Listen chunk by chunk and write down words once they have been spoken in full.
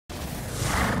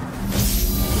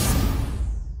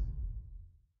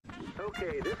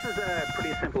Okay, this is a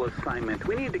pretty simple assignment.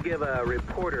 We need to give a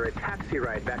reporter a taxi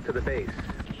ride back to the base.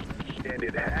 And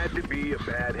it had to be a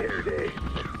bad hair day.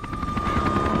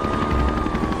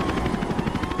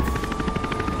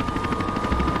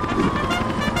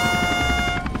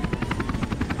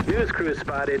 News crew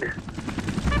spotted.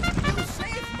 You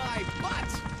saved my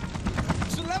butt!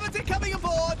 Celebrity coming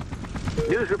aboard!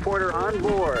 News reporter on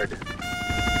board.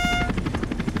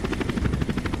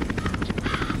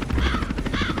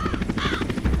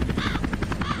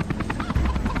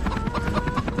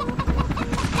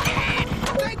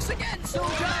 Thanks again,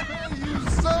 soldier!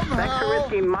 Thanks for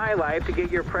risking my life to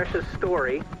get your precious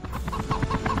story.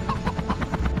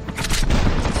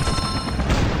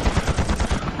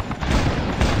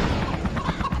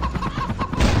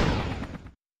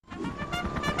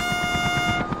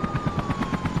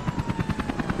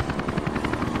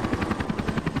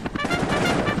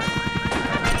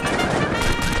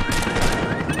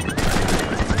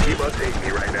 He must hate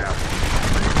me right now.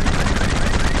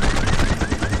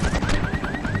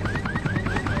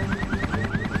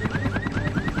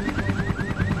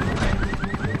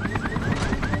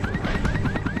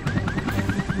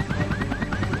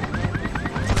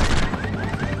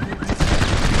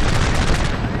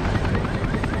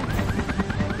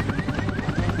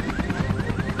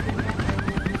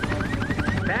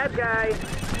 Bad guy.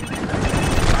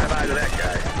 Bye-bye to that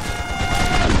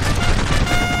guy.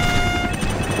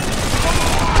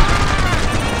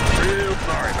 Real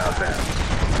sorry about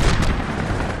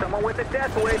that. Someone with a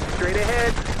death wish straight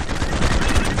ahead.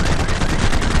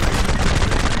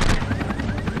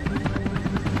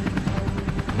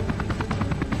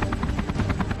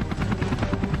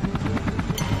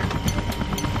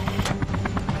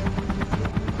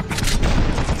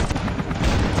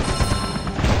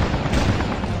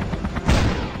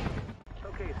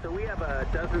 Okay, so we have a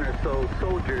dozen or so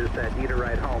soldiers that need a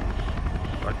ride home.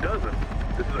 A dozen?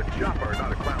 This is a chopper,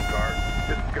 not a clown car.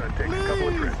 This is gonna take a couple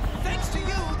of trips. Thanks to you,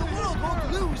 the world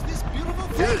won't lose this beautiful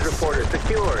News place! reporter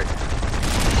secured.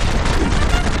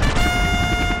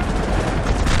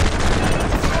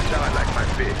 That's how I like my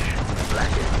fish.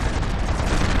 Black it.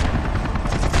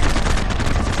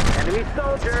 Enemy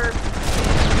soldier.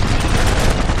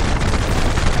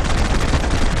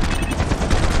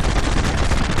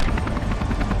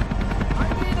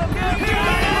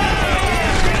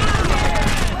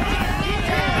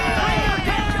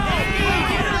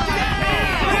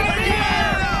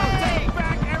 Take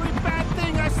back every bad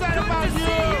thing I said about you!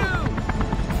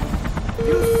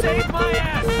 You saved my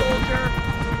ass, soldier!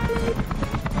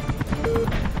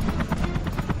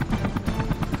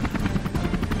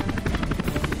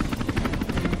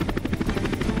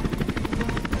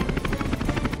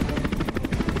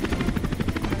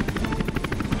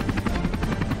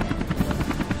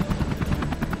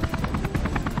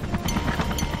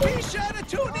 Be sure to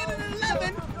tune in at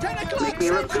 11, 10 o'clock Make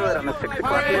me look good on the 6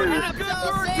 o'clock Alright, news. have good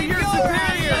word to your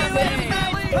superior!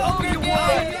 Oh, you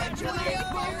won!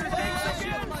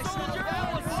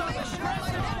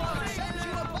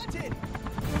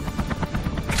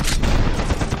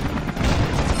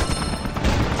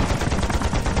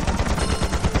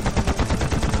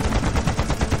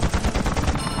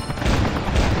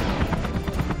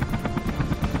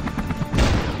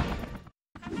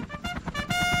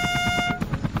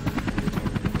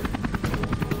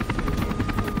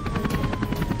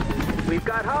 We've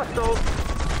got hostiles.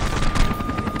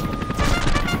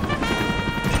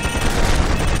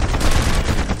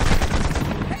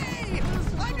 Hey!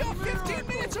 I'm your 15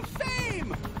 minutes of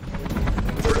fame!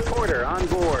 Reporter on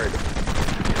board.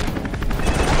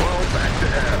 Well, back to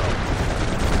hell.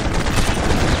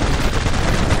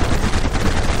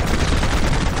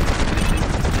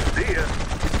 See ya.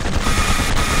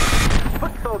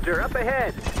 Foot soldier up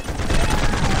ahead.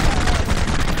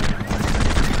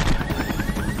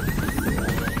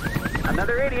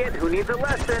 Another idiot who needs a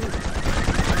lesson.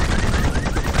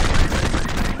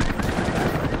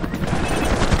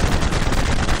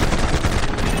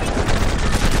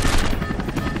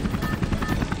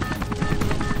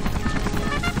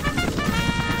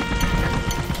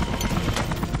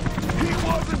 He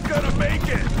wasn't gonna make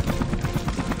it.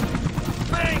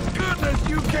 Thank goodness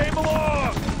you came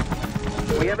along.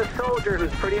 We have a soldier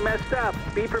who's pretty messed up.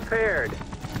 Be prepared.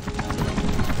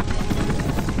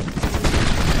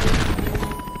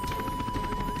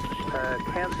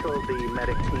 Cancel the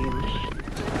medic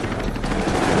team.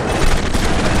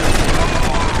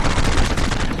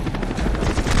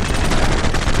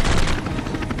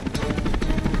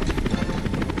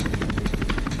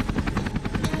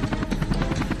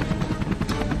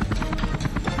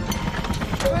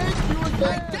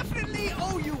 I definitely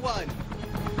owe you one!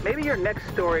 Maybe your next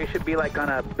story should be like on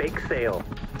a bake sale.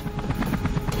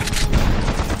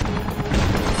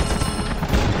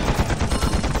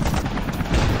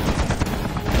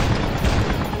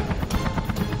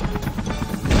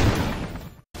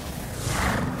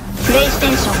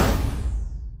 PlayStation